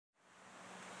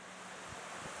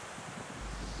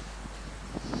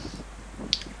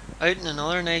Out in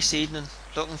another nice evening,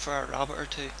 looking for a rabbit or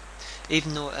two,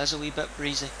 even though it is a wee bit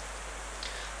breezy.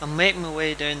 I'm making my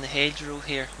way down the hedgerow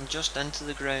here and just into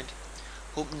the ground,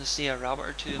 hoping to see a rabbit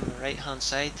or two on my right hand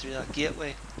side through that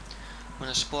gateway, when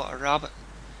I spot a rabbit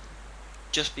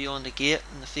just beyond the gate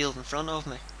in the field in front of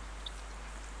me.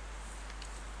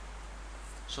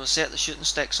 So I set the shooting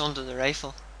sticks onto the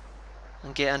rifle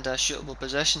and get into a suitable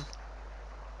position.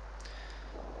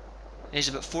 He's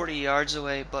about 40 yards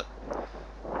away, but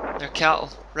there are cattle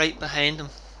right behind him,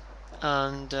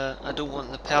 and I don't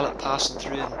want the pellet passing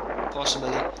through and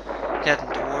possibly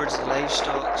heading towards the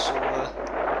livestock, so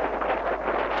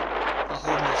I'll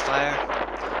hold my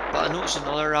fire. But I notice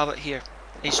another rabbit here.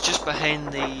 He's just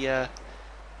behind the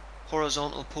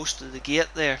horizontal post of the gate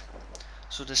there,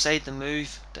 so I decide to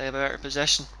move to a better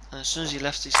position, and as soon as he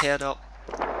lifts his head up,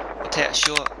 I take a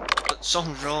shot, but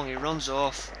something's wrong. He runs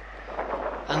off.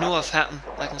 I know I've hit him.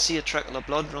 I can see a trickle of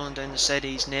blood running down the side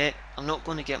of his neck. I'm not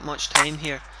going to get much time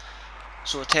here,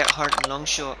 so I take a heart and lung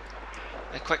shot.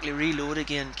 I quickly reload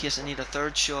again in case I need a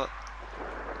third shot,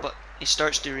 but he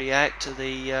starts to react to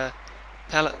the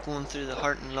pellet going through the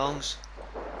heart and lungs.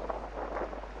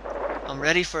 I'm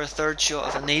ready for a third shot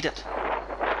if I need it.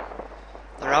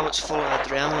 The rabbit's full of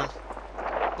adrenaline,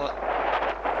 but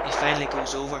he finally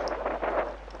goes over.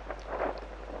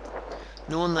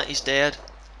 Knowing that he's dead,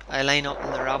 I line up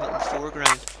in the rabbit in the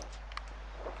foreground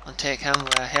and take him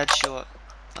with a headshot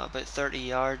at about 30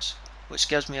 yards, which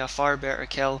gives me a far better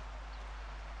kill.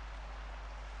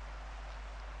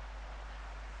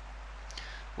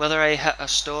 Whether I hit a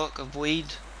stalk of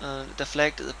weed and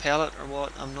deflected the pellet or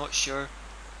what, I'm not sure.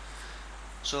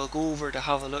 So I'll go over to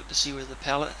have a look to see where the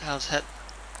pellet has hit.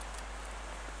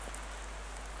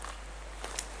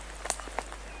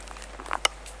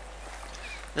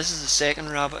 This is the second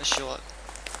rabbit I shot.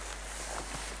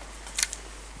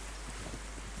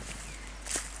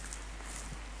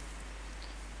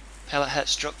 Pellet hit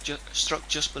struck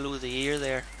just below the ear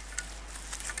there.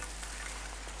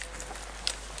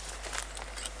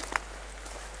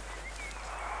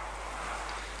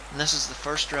 And this is the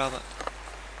first rabbit.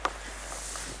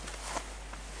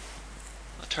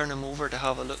 I'll turn him over to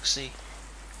have a look-see.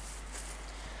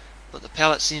 But the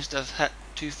pellet seems to have hit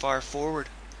too far forward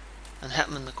and hit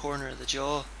him in the corner of the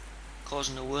jaw,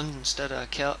 causing a wound instead of a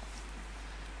kill.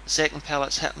 The second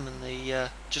pellet's hit him in the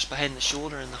just behind the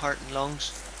shoulder in the heart and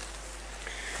lungs.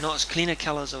 Not as clean a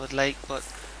kill as I would like, but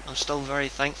I'm still very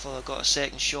thankful I got a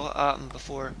second shot at him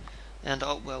before I ended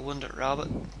up with a wounded rabbit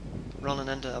running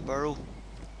into a burrow.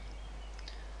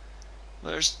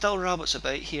 But there's still rabbits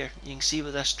about here. You can see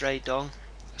with this dry dung.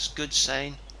 It's a good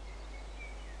sign.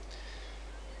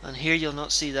 And here you'll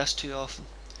not see this too often.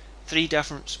 3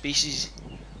 different species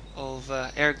of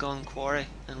airgun quarry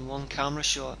in one camera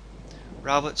shot.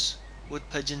 Rabbits, wood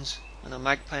pigeons and a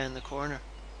magpie in the corner.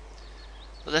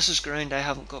 But this is ground I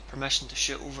haven't got permission to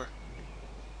shoot over.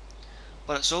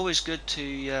 But it's always good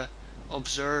to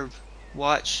observe,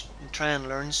 watch and try and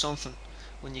learn something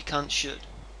when you can't shoot.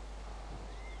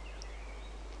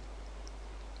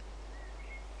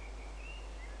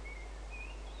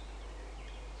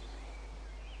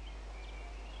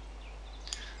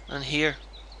 And here,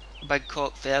 a big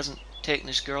cock pheasant taking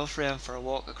his girlfriend for a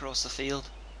walk across the field.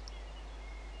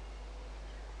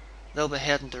 They'll be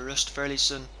heading to roost fairly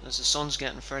soon, as the sun's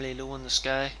getting fairly low in the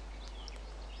sky.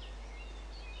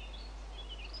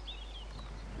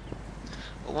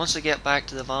 But once I get back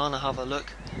to the van, I have a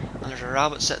look, and there's a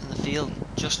rabbit sitting in the field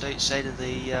just outside of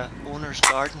the owner's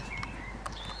garden.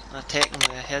 And I take him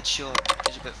with a headshot.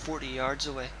 He's about 40 yards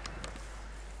away.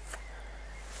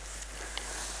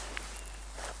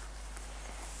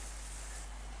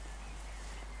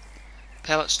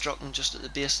 Pellet struck him just at the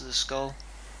base of the skull.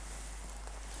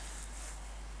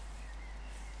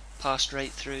 Passed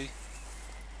right through.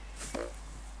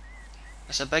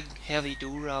 It's a big heavy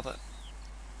doe rabbit.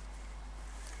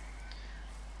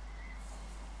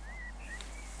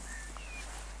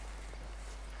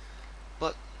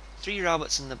 But 3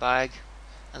 rabbits in the bag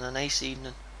and a nice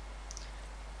evening.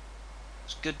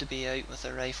 It's good to be out with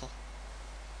a rifle.